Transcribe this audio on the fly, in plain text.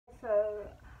So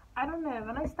I don't know,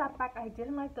 when I stepped back I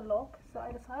didn't like the look, so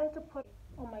I decided to put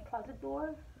on my closet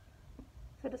door.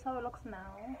 So this is how it looks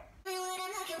now.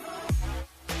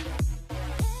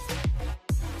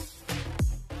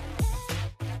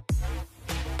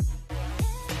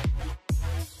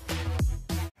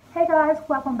 Hey guys,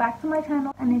 welcome back to my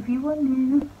channel, and if you are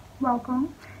new,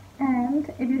 welcome,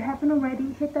 and if you haven't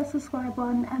already, hit that subscribe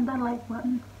button and that like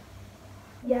button.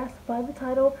 Yes, by the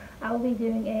title, I will be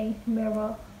doing a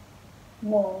mirror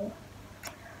wall.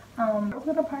 I was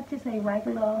gonna purchase a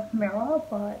regular mirror,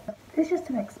 but it's just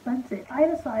too expensive. I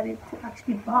decided to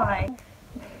actually buy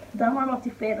the one about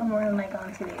to fit. I'm wearing like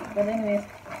on today, but anyways,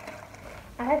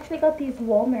 I actually got these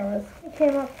wall mirrors. It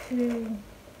came up to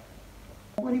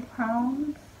 40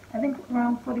 pounds. I think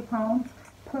around 40 pounds.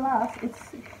 Plus,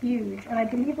 it's huge, and I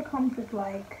believe it comes with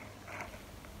like,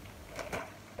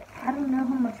 I don't know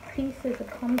how much pieces it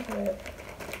comes with.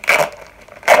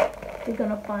 We're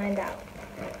gonna find out.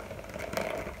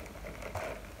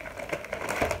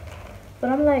 But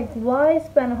I'm like, why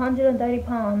spend 130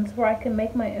 pounds where I can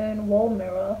make my own wall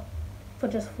mirror for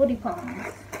just 40 pounds?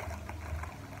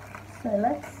 So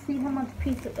let's see how much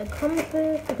pieces it comes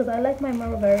with, because I like my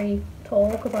mirror very tall,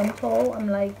 because I'm tall. I'm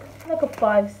like a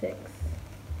 5'6".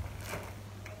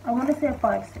 I want to say a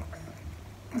 5'6".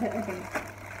 Okay.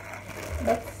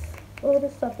 Oh,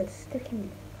 this stuff is sticky.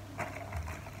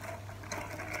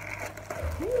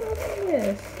 Look at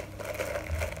this.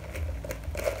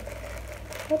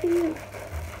 How do you...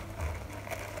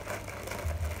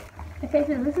 Okay,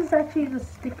 so this is actually the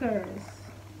stickers.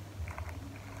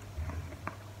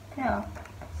 Yeah,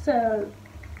 so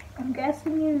I'm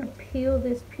guessing you peel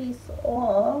this piece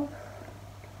off.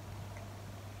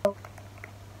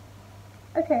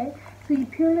 Okay, so you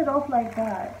peel it off like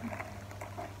that.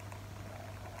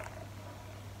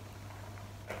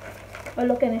 Oh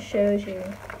look, and it shows you.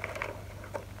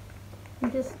 You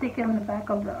just stick it on the back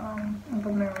of the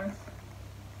mirrors.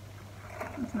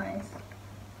 That's nice.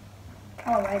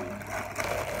 Alrighty.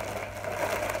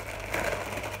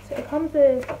 So it comes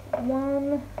with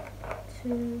 1,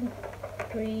 2,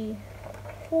 3,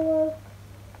 4,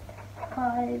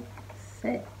 5,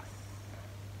 6.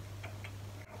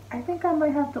 I think I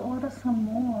might have to order some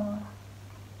more.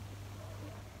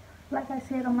 Like I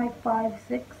said, I'm like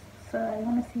 5'6", so I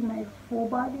want to see my full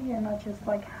body and not just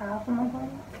like half of my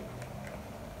body.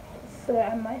 So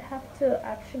I might have to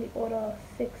actually order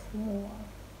 6 more.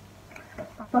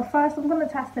 But first I'm gonna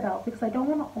test it out, because I don't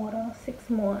want to order 6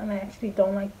 more and I actually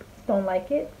don't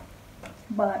like it.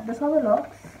 But this is how it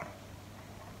looks.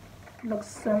 It looks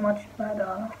so much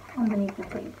better underneath the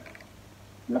tape.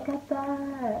 Look at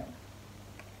that.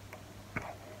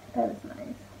 That is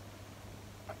nice.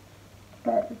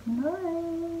 That is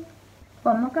nice.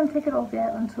 But I'm not gonna take it off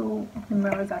yet until the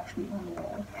mirror is actually on the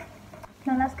wall.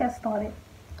 Now let's get started.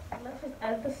 Let's just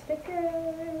add the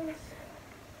stickers.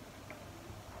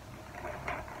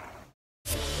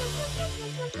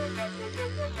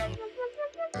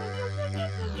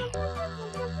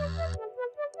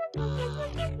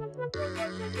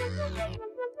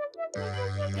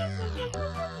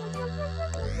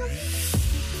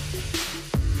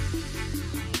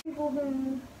 People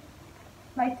who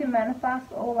like to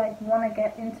manifest or like want to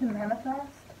get into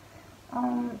manifest,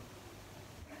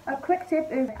 a quick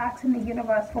tip is asking the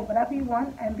universe for whatever you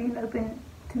want and being open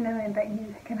to knowing that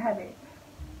you can have it.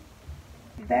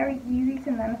 It's very easy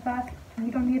to manifest.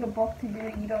 You don't need a book to do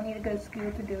it. You don't need to go to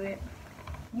school to do it.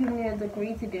 You don't need a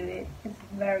degree to do it. It's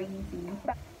very easy.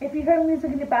 If you hear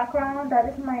music in the background, that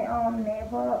is my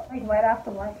neighbor. Like right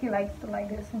after work, he likes to like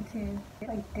listen to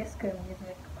like disco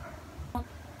music.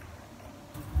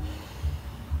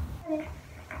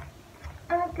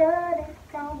 I got it,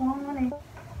 I want it.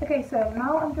 Okay, so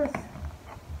now I'm just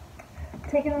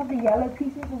taking off the yellow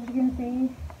pieces, as you can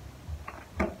see,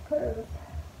 because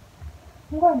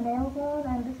I'm going nails on,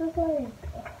 and this is like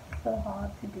so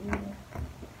hard to do.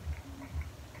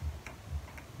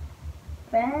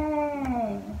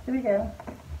 Bang! Here we go.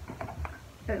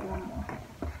 Do it one more.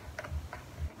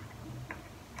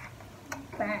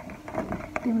 Bang!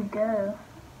 Here we go.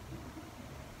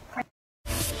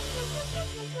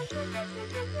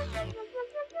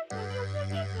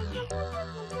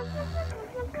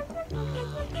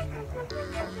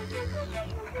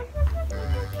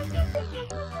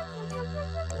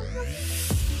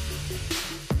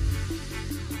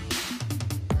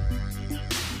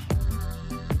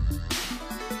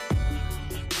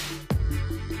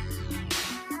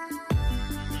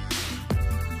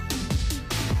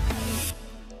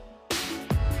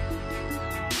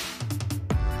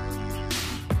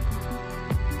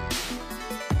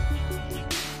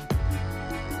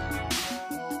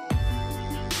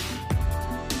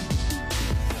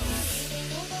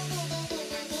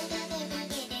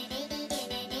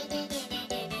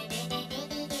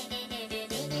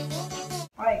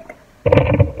 Look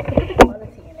at the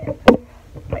quality in it.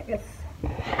 Like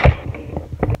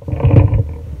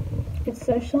it's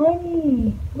so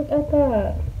shiny. Look at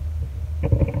that.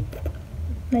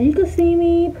 Now you can see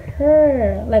me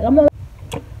purr. Like I'm a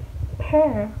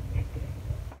purr.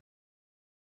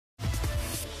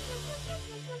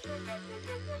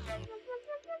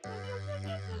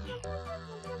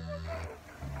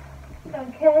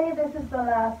 Okay, this is the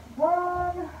last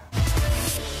one.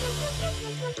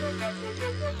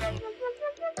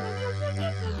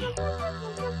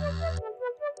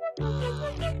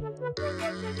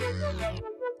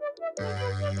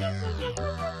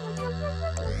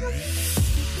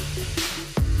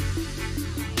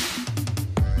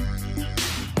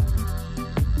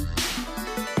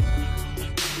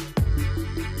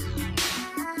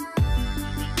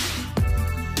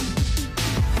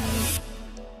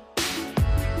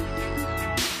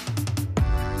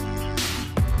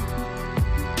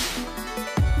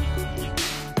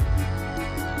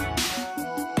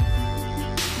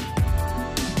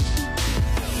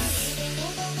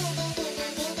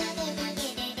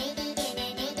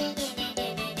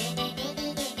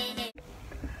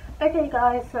 Okay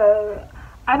guys, so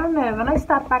I don't know, when I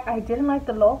stepped back I didn't like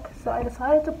the look, so I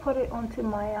decided to put it onto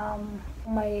my on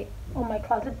my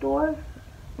closet door.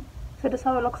 So this is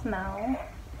how it looks now.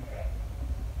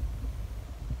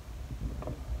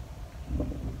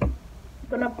 I'm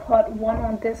gonna put one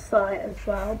on this side as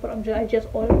well, but I just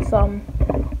ordered some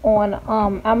on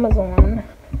Amazon,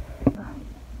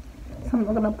 so I'm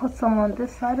gonna put some on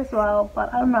this side as well.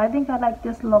 But I don't know, I think I like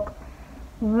this look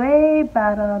way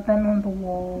better than on the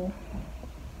wall.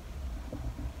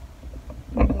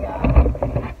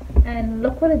 Yeah, and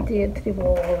look what it did to the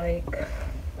wall. Like,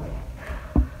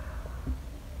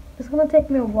 it's gonna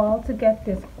take me a while to get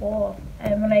this off,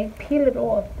 and when I peel it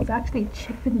off it's actually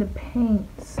chipping the paint,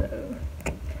 so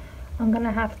I'm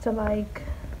gonna have to like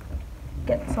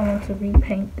get someone to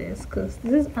repaint this because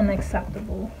this is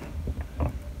unacceptable.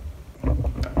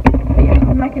 But yeah,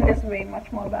 I'm liking this way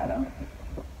much more better.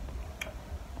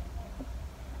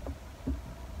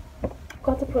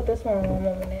 Got to put this one on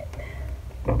 1 minute.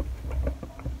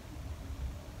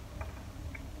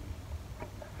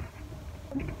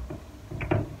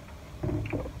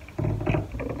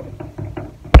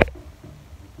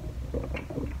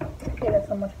 Okay, that's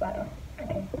so much better.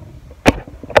 Okay.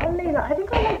 I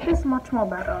think I like this much more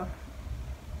better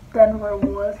than where it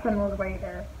was when it was right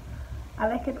here. I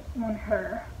like it on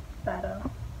her better.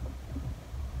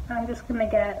 I'm just gonna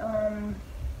get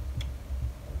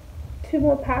 2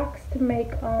 more packs to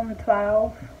make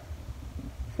 12,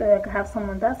 so I can have some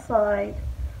on that side,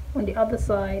 on the other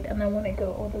side, and I want to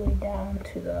go all the way down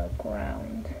to the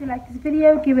ground. If you like this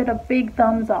video, give it a big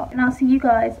thumbs up, and I'll see you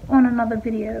guys on another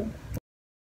video.